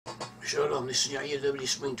Shalom, this is Yair, Davidiy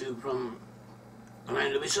speaking from the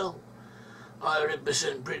land of Israel. I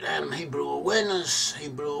represent Brit-Am Hebrew Awareness.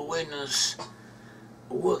 Hebrew Awareness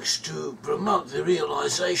works to promote the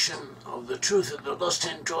realization of the truth that the lost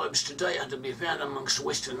 10 tribes today are to be found amongst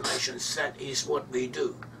Western nations. That is what we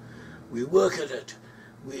do. We work at it.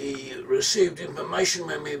 We received information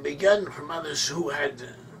when we began from others who had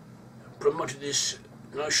promoted this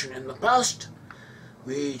notion in the past.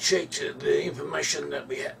 We checked the information that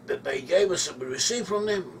they gave us, that we received from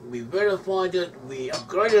them. We verified it. We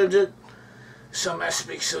upgraded it. Some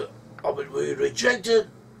aspects of it we rejected.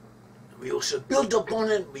 We also built upon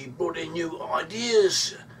it. We brought in new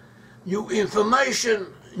ideas, new information,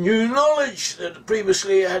 new knowledge that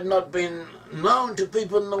previously had not been known to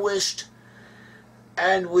people in the West.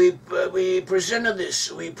 And we presented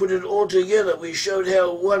this. We put it all together. We showed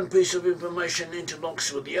how one piece of information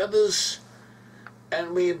interlocks with the others.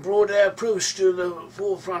 And we brought our proofs to the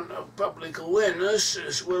forefront of public awareness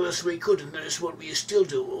as well as we could, and that is what we still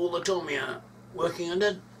do. All the time we are working on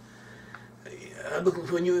it, looking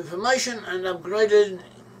for new information and upgrading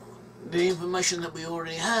the information that we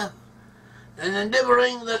already have, and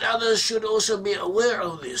endeavouring that others should also be aware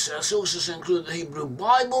of this. Our sources include the Hebrew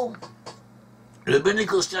Bible,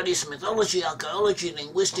 rabbinical studies, mythology, archaeology,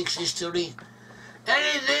 linguistics, history.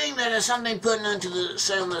 Anything that is something pertinent to the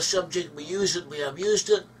same subject, we use it, we have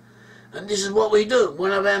used it, and this is what we do.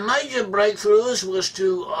 One of our major breakthroughs was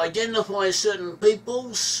to identify certain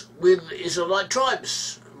peoples with Israelite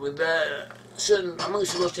tribes. With certain,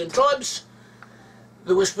 amongst the lost 10 tribes,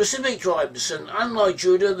 there were specific tribes, and unlike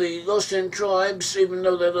Judah, the lost 10 tribes, even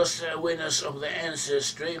though they lost awareness of their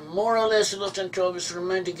ancestry, more or less the lost 10 tribes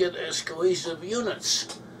remained together as cohesive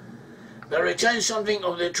units. They retained something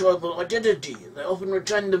of their tribal identity. They often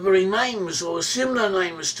retained the very names or similar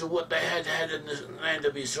names to what they had in the land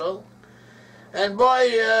of Israel. And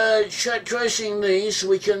by tracing these,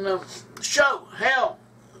 we can show how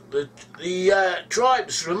the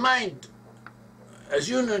tribes remained as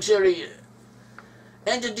unitary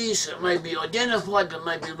entities that may be identified, that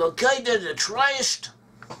may be located, traced,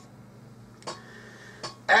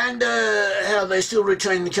 and how they still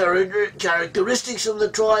retain the characteristics of the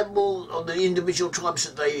tribal, of the individual tribes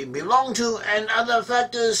that they belong to, and other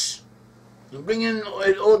factors. Bringing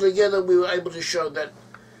it all together, we were able to show that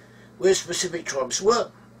where specific tribes were.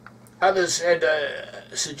 Others had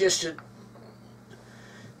suggested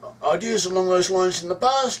ideas along those lines in the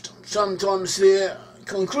past. Sometimes their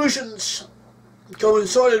conclusions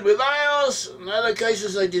coincided with ours, in other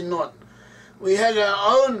cases they did not. We had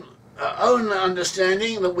our own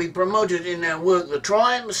understanding that we promoted in our work, the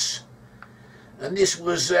tribes, and this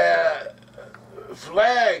was our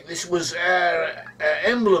flag, this was our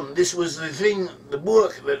emblem, this was the thing, the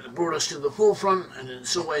work that brought us to the forefront, and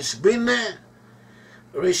it's always been there.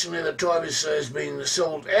 Recently the tribe has been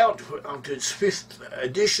sold out up to its 5th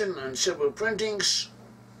edition and several printings.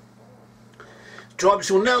 Tribes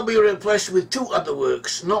will now be replaced with 2 other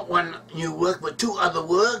works, not one new work, but 2 other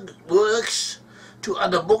works, 2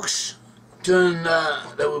 other books,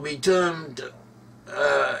 that will be termed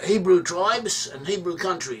Hebrew Tribes and Hebrew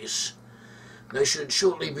Countries. They should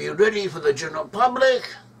shortly be ready for the general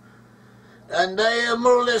public, and they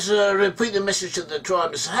more or less repeat the message that the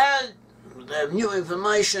tribes had. They have new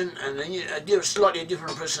information and a slightly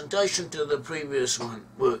different presentation to the previous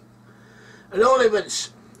work. At all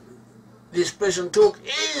events, this present talk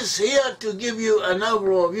is here to give you an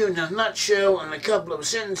overall view in a nutshell and a couple of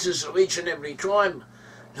sentences of each and every tribe,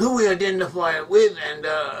 who we identify it with, and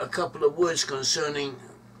a couple of words concerning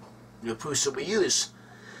the proofs that we use.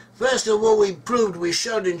 First of all, we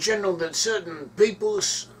showed in general that certain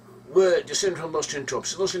peoples were descended from lost 10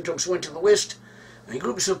 tribes. The lost 10 tribes went to the west, and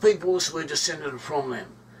groups of peoples were descended from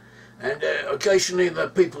them. And occasionally the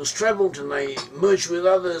peoples travelled and they merged with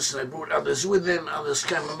others, they brought others with them, others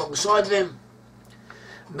came alongside them.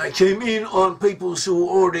 And they came in on peoples who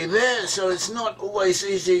were already there, so it's not always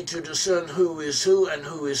easy to discern who is who and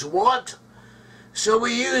who is what. So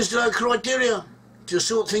we used criteria to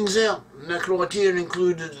sort things out. And that criteria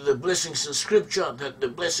included the blessings in Scripture, that the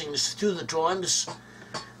blessings to the tribes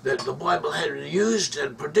that the Bible had used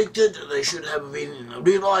and predicted, they should have been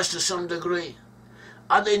realised to some degree.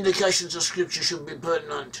 Other indications of Scripture should be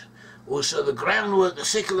pertinent. Also the groundwork, the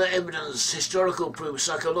secular evidence, historical proof,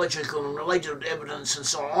 psychological and related evidence and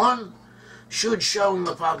so on should show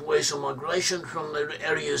the pathways of migration from the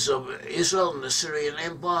areas of Israel and the Syrian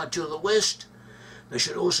Empire to the west. They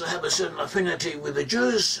should also have a certain affinity with the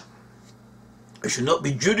Jews. They should not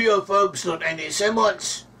be Judeophobes, not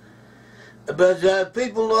anti-Semites. But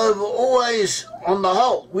people have always, on the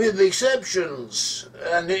whole, with exceptions,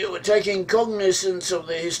 and taking cognizance of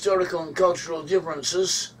the historical and cultural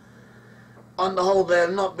differences, on the whole they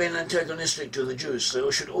have not been antagonistic to the Jews.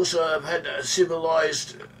 They should also have had a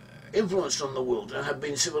civilized influence on the world and have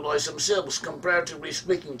been civilized themselves, comparatively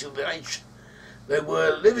speaking, to the age they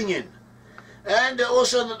were living in. And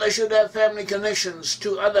also that they should have family connections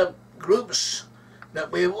to other groups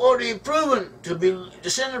that we have already proven to be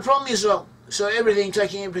descended from Israel. So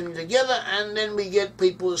taking everything together, and then we get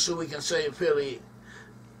people, so we can say fairly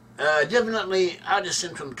definitely are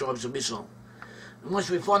descended from the tribes of Israel. And once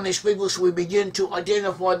we find these people, so we begin to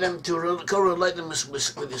identify them, to correlate them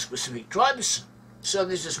with the specific tribes. So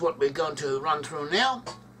this is what we're going to run through now.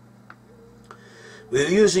 We're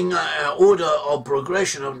using our order of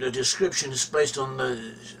progression of the descriptions based on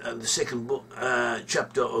the second book,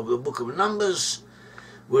 chapter of the book of Numbers,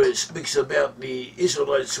 where it speaks about the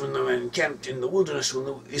Israelites when they were encamped in the wilderness. When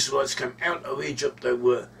the Israelites came out of Egypt, they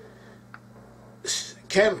were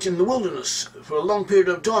camped in the wilderness for a long period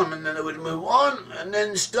of time, and then they would move on and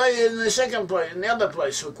then stay in the second place, in the other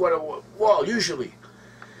place, for quite a while usually.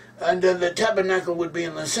 And the tabernacle would be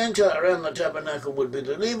in the center. Around the tabernacle would be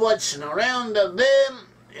the Levites, and around them,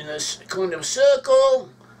 in a kind of circle,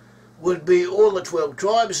 would be all the 12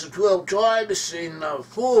 tribes. The 12 tribes in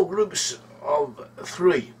 4 groups of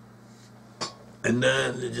 3. And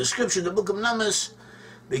the description of the book of Numbers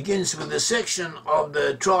begins with a section of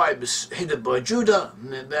the tribes headed by Judah,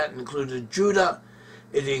 and that included Judah.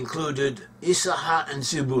 It included Issachar and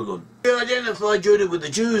Zebulon. We identified Judah with the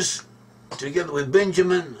Jews, together with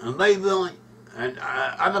Benjamin and Levi and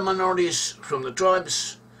other minorities from the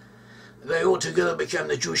tribes. They all together became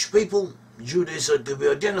the Jewish people. Judah is to be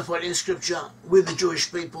identified in Scripture with the Jewish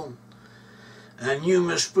people, and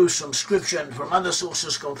numerous proofs from Scripture and from other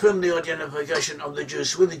sources confirm the identification of the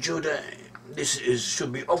Jews with Judah. This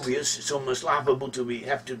should be obvious. It's almost laughable to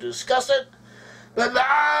have to discuss it. But there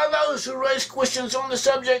are those who raise questions on the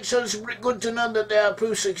subject, so it's good to know that there are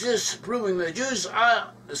proofs exist proving the Jews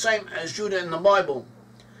are the same as Judah in the Bible.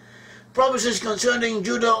 Prophecies concerning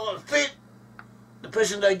Judah fit the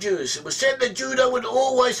present-day Jews. It was said that Judah would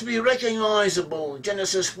always be recognizable,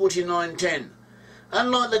 Genesis 49:10.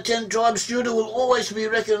 Unlike the 10 tribes, Judah will always be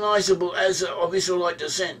recognizable as of Israelite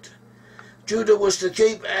descent. Judah was to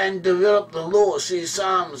keep and develop the law. See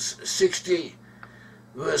Psalms 60.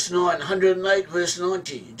 Verse 9, 108, verse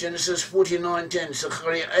 90, Genesis 49:10,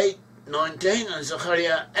 Zechariah 8:19, and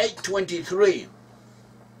Zechariah 8:23.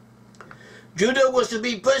 Judah was to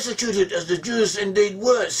be persecuted as the Jews indeed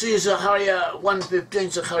were. See Zechariah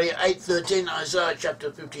 1:15, Zechariah 8:13, Isaiah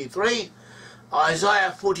chapter 53,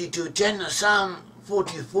 Isaiah 42:10, and Psalm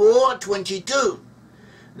 44:22.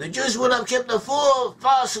 The Jews would have kept the 4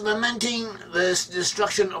 fasts lamenting the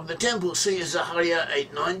destruction of the temple. See Zechariah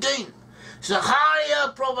 8:19.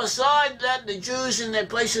 Zechariah prophesied that the Jews in their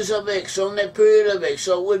places of exile, in their period of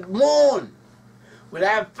exile, would mourn, would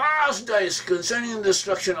have fast days concerning the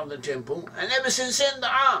destruction of the temple, and ever since then there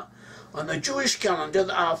are. On the Jewish calendar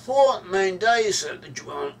there are 4 main days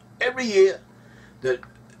every year that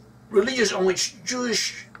on which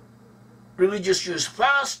religious Jews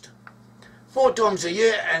fast 4 times a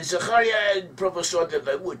year, and Zechariah had prophesied that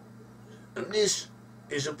they would. And this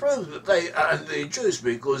is a proof that they are the Jews,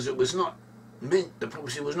 because it was not meant, the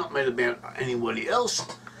prophecy was not made about anybody else,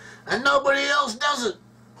 and nobody else does it.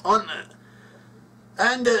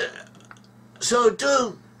 So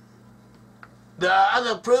too, there are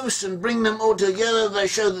other proofs, and bring them all together, they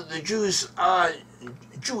show that the Jews are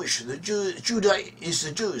Jewish. Judah is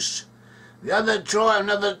the Jews. The other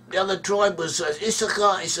tribe was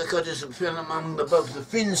Issachar. Issachar is found among both the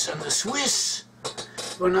Finns and the Swiss.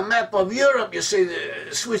 On the map of Europe, you see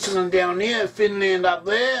Switzerland down here, Finland up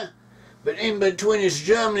there. But in between is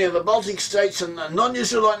Germany and the Baltic states and the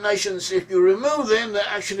non-Israelite nations. If you remove them, they're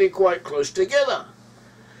actually quite close together.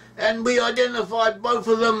 And we identified both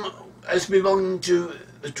of them as belonging to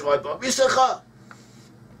the tribe of Issachar.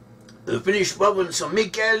 The Finnish province of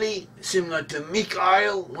Mikkeli, similar to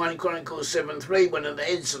Mikael, 1 Chronicles 7:3, one of the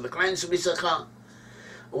heads of the clans of Issachar.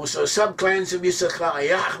 Also sub-clans of Issachar,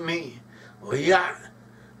 Yahmi, or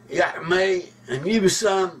Yahmei, and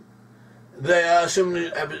Yibsam. They are similar,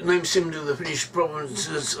 have names similar to the Finnish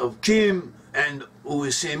provinces of Kim and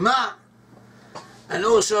Uusima, and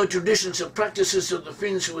also traditions and practices of the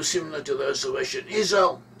Finns who were similar to those of ancient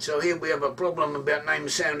Israel. So here we have a problem about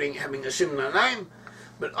names having a similar name,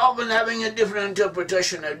 but often having a different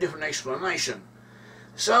interpretation, a different explanation.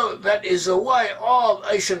 So that is a way of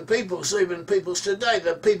Asian peoples, even peoples today.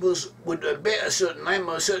 The peoples would bear a certain name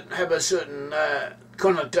or have a certain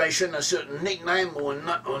connotation, a certain nickname or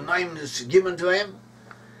name is given to him.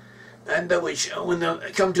 And they would, when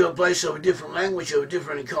they come to a place of a different language, of a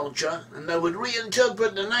different culture, and they would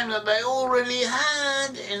reinterpret the name that they already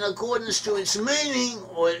had in accordance to its meaning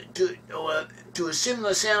or to a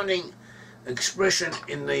similar sounding expression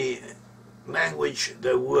in the language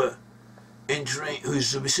they were entering,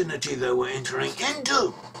 whose vicinity they were entering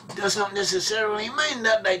into. Does not necessarily mean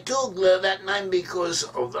that they took that name because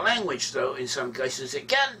of the language, though in some cases it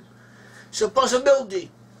can. It's a possibility.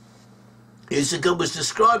 Issachar was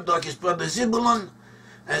described, like his brother Zebulon,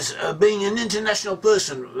 as being an international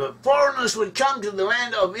person. The foreigners would come to the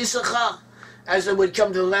land of Issachar as they would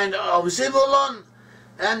come to the land of Zebulon,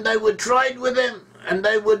 and they would trade with them, and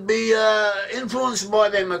they would be influenced by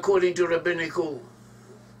them, according to rabbinical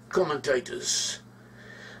commentators.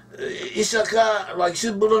 Issachar, like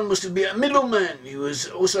Zebulon, was to be a middleman. He was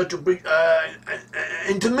also to be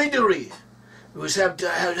intermediary. He was to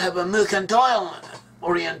have a mercantile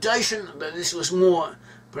orientation, but this was more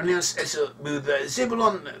pronounced with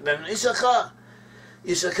Zebulon than Issachar.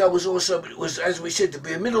 Issachar was also, as we said, to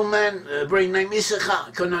be a middleman. The very name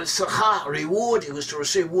Issachar connotes sachar, reward. He was to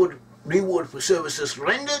receive reward for services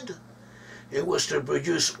rendered. It was to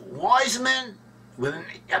produce wise men with an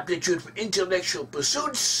aptitude for intellectual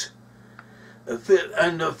pursuits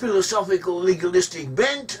and a philosophical legalistic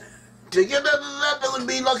bent. Together with that, they would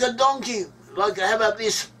be like a donkey, like to have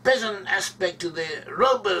this peasant aspect to their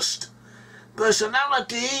robust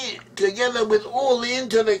personality, together with all the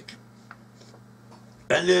intellect.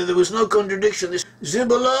 And there was no contradiction. This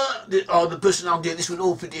Zebulon, the personality, this would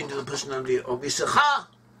all fit into the personality of Issachar.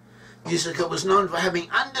 Issachar was known for having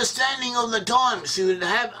understanding of the times. He would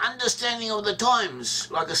have understanding of the times,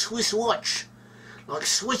 like a Swiss watch, like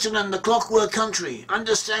Switzerland, the clockwork country.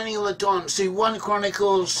 Understanding of the times. See 1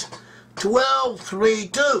 Chronicles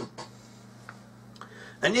 12:3-2.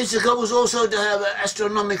 And Issachar was also to have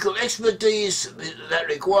astronomical expertise that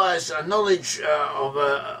requires a knowledge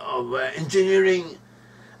of engineering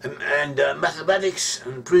and mathematics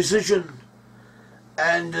and precision,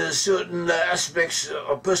 and certain aspects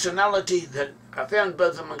of personality that are found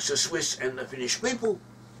both amongst the Swiss and the Finnish people.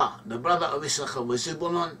 The brother of Issachar was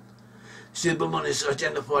Zebulon. Zebulon is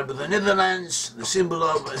identified with the Netherlands. The symbol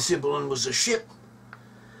of Zebulon was a ship.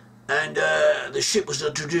 And the ship was a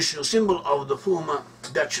traditional symbol of the former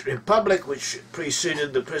Dutch Republic, which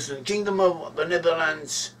preceded the present kingdom of the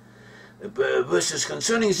Netherlands. Verses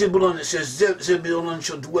concerning Zebulon, it says, Zebulon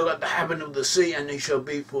shall dwell at the haven of the sea, and he shall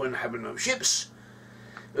be for an haven of ships.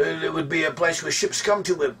 There would be a place where ships come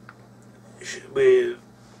to, where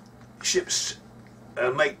ships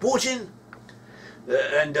make port in.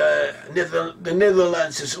 The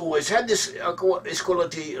Netherlands has always had this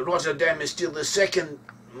quality. Rotterdam is still the second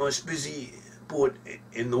most busy port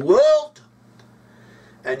in the world,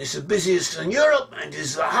 and it's the busiest in Europe, and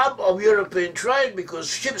is the hub of European trade, because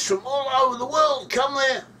ships from all over the world come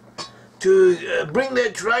there to bring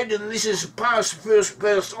their trade, and this is passed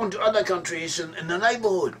on to other countries in the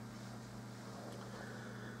neighborhood.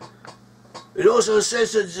 It also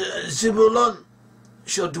says that Zebulon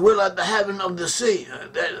shall dwell at the haven of the sea.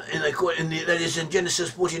 That is in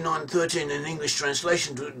Genesis 49:13 in English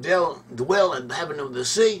translation, to dwell at the haven of the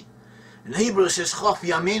sea. In Hebrew it says Chof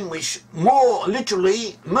Yamin, which more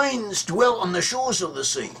literally means dwell on the shores of the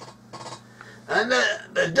sea. And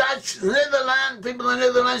the Dutch, people in the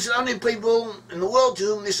Netherlands are the only people in the world to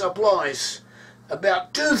whom this applies.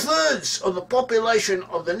 About 2/3 of the population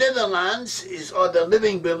of the Netherlands is either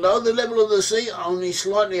living below the level of the sea, only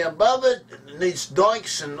slightly above it. It needs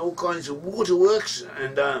dikes and all kinds of waterworks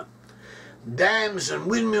and dams and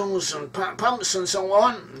windmills and pumps and so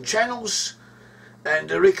on, and channels,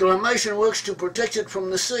 and reclamation works to protect it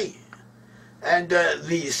from the sea. And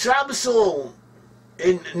the subsoil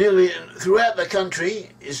throughout the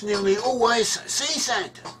country is nearly always sea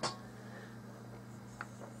sand.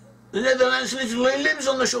 The Netherlands literally lives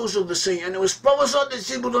on the shores of the sea, and it was prophesied that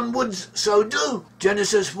Zebulon would so do.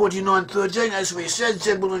 Genesis 49:13, as we said,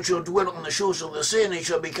 Zebulon shall dwell on the shores of the sea, and he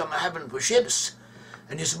shall become a haven for ships,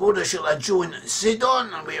 and his border shall adjoin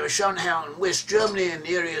Sidon. And we have shown how in West Germany and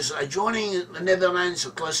the areas adjoining the Netherlands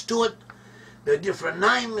or close to it, there are different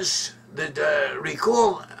names that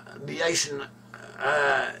recall the ancient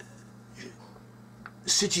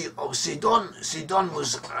city of Sidon. Sidon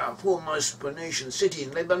was a foremost Phoenician city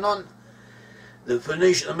in Lebanon. The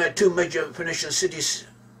two major Phoenician cities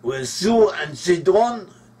were Zur and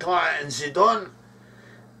Sidon, Tyre and Sidon,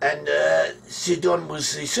 and Sidon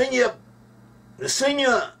was the senior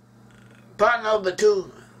partner of the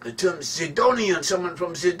two. The term Sidonian, someone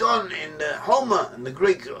from Sidon in Homer and the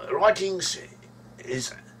Greek writings,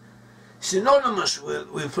 synonymous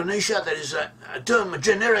with Phoenicia. That is a term, a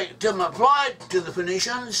generic term applied to the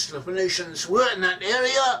Phoenicians. The Phoenicians were in that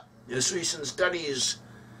area, as recent studies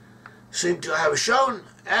seem to have shown,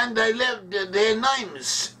 and they left their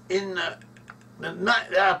names in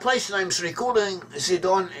place names recording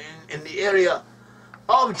Zidon in the area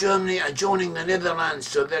of Germany adjoining the Netherlands,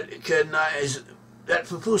 so that it can that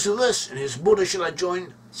fulfills the verse, and his border shall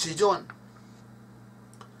adjoin Zidon.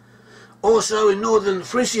 Also in northern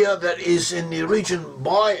Frisia, that is in the region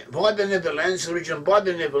by the Netherlands,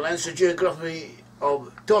 the geography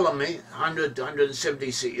of Ptolemy, 100 to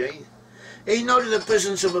 170 CE, he noted the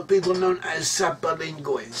presence of a people known as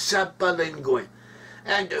Sapalingoi.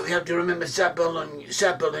 And we have to remember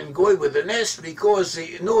Sapalingoi with an S, because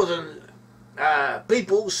the northern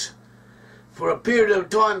peoples, for a period of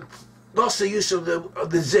time, lost the use of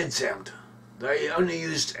the Z sound. They only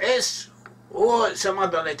used S or some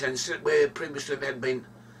other letters where previously there had been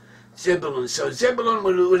Zebulon. So Zebulon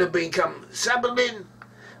would have become Sabalin,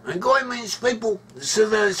 and Goy means people. So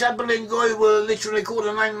the Sabalin Goy were literally called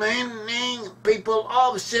a name meaning people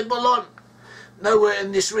of Zebulon. Nowhere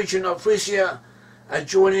in this region of Frisia,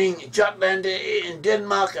 adjoining Jutland in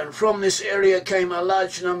Denmark, and from this area came a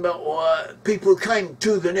large number, or people came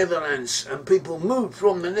to the Netherlands, and people moved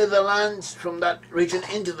from the Netherlands, from that region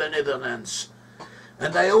into the Netherlands.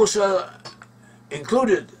 And they also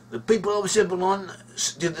included the people of Zebulon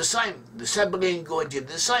did the same. The Sabalin Goy did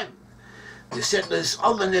the same. The settlers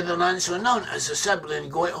of the Netherlands were known as the Sabalin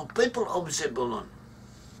Goy, or people of Zebulon.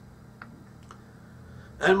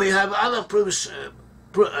 And we have other proofs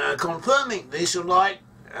confirming the Israelite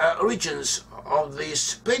origins of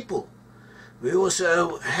these people. We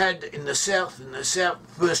also had in the south,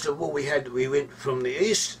 first of all we went from the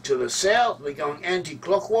east to the south. We're going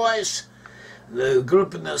anti-clockwise. The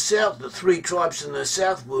group in the south, the three tribes in the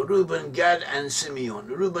south, were Reuben, Gad and Simeon.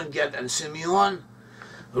 Reuben, Gad and Simeon.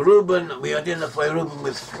 Reuben, we identify Reuben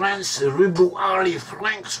with France. The Ribuari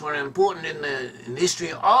Franks were important in the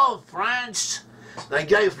history of France. They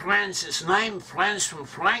gave France its name, France from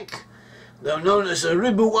Frank. They were known as the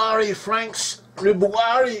Ribuari Franks.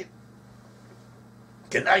 Ribuari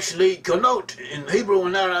can actually connote in Hebrew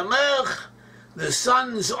and Aramaic the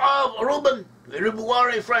sons of Reuben, the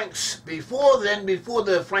Ribuari Franks. Before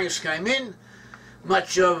the Franks came in,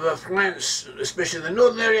 much of France, especially the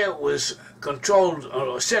northern area, was controlled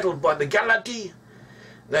or settled by the Galati.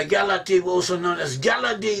 The Galati were also known as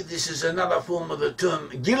Galadi. This is another form of the term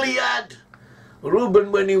Gilead.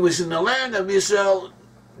 Reuben, when he was in the land of Israel,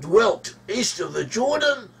 dwelt east of the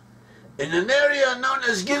Jordan in an area known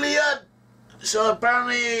as Gilead. So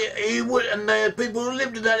apparently he would, and the people who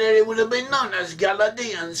lived in that area would have been known as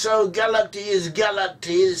Galati, and so Galati is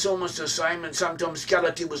Galati, it's almost the same, and sometimes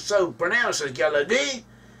Galati was so pronounced as Galati,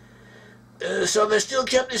 so they still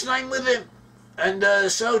kept this name with him. And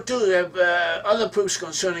so too we have other proofs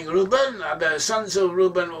concerning Reuben. The sons of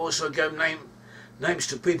Reuben also gave names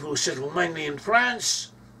to people who settled mainly in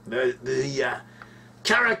France. The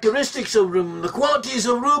characteristics of Reuben, the qualities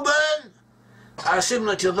of Reuben, are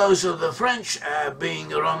similar to those of the French, being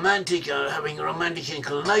romantic, having romantic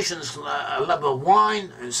inclinations, a love of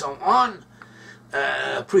wine and so on,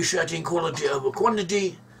 appreciating quality over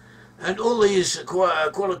quantity, and all these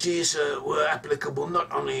qualities were applicable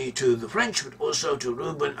not only to the French but also to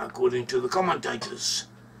Reuben, according to the commentators.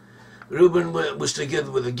 Reuben was together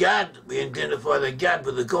with the Gad. We identify the Gad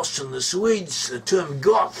with the Goths and the Swedes. The term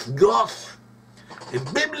Goth, in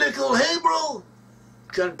biblical Hebrew,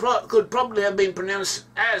 could probably have been pronounced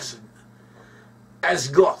as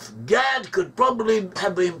Goth. Gad could probably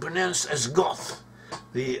have been pronounced as Goth.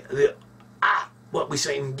 The what we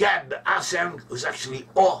say in Gad, the sound was actually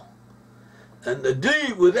O. And the D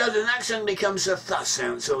without an accent becomes a th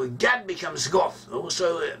sound. So Gad becomes Goth.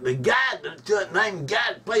 Also the Gad, the name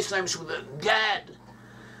Gad, place names with a Gad,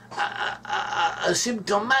 are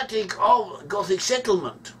symptomatic of Gothic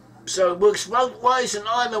settlement. So it works both ways, and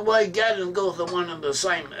either way Gad and Goth are one and the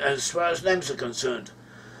same as far as names are concerned.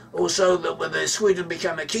 Also that when Sweden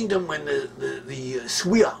became a kingdom, when the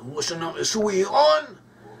Swea, also known as Sweon,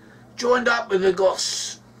 joined up with the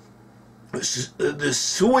Goths. The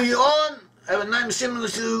Sweon have a name similar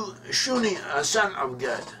to Shuni, a son of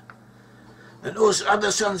Gad. And also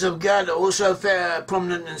other sons of Gad are also fairly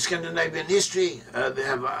prominent in Scandinavian history. They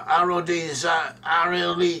have Arodi,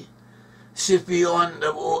 Areli, Simeon,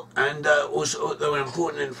 and also they were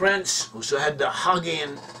important in France. Also had the Hagi,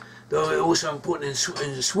 and they were also important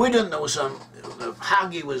in Sweden.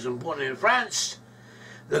 Hagi was important in France.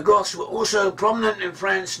 The Goths were also prominent in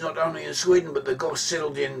France, not only in Sweden, but the Goths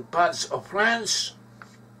settled in parts of France.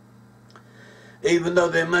 even though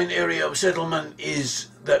their main area of settlement is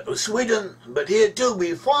that of Sweden. But here too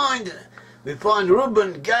we find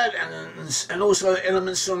Reuben, Gad, and also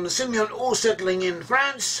elements from Simeon all settling in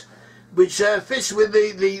France, which fits with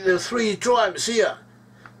the three tribes here.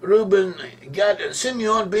 Reuben, Gad, and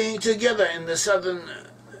Simeon being together in the southern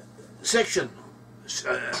section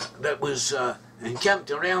that was encamped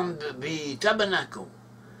around the tabernacle.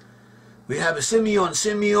 We have a Simeon.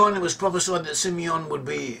 Simeon, it was prophesied that Simeon would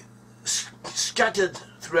be scattered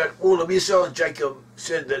throughout all of Israel. Jacob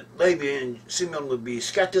said that Levi and Simeon would be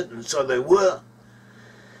scattered, and so they were.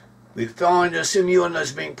 We find Simeon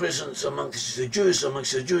as being present amongst the Jews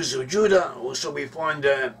of Judah. Also we find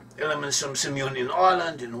elements from Simeon in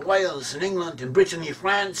Ireland, in Wales, in England, in Brittany,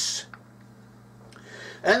 France.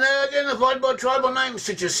 And they're identified by tribal names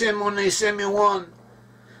such as Simeon, Simeon.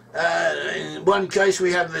 In one case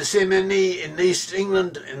we have the Semeni in East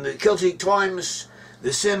England in the Celtic times. The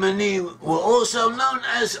Semeni were also known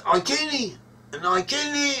as Iceni, and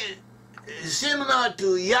Iceni is similar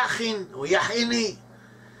to Yachin or Yachini,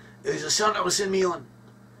 who is a son of Simeon,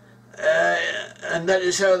 and that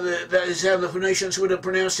is how the Phoenicians would have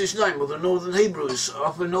pronounced his name. Well, the Northern Hebrews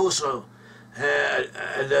often also had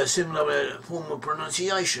a similar form of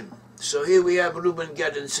pronunciation. So here we have Reuben,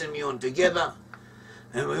 Gad, and Simeon together,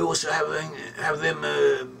 and we also have them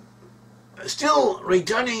still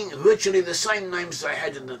retaining virtually the same names they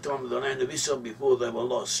had in the time of the land of Israel before they were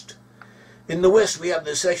lost. In the west we have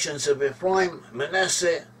the sections of Ephraim,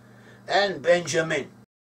 Manasseh, and Benjamin.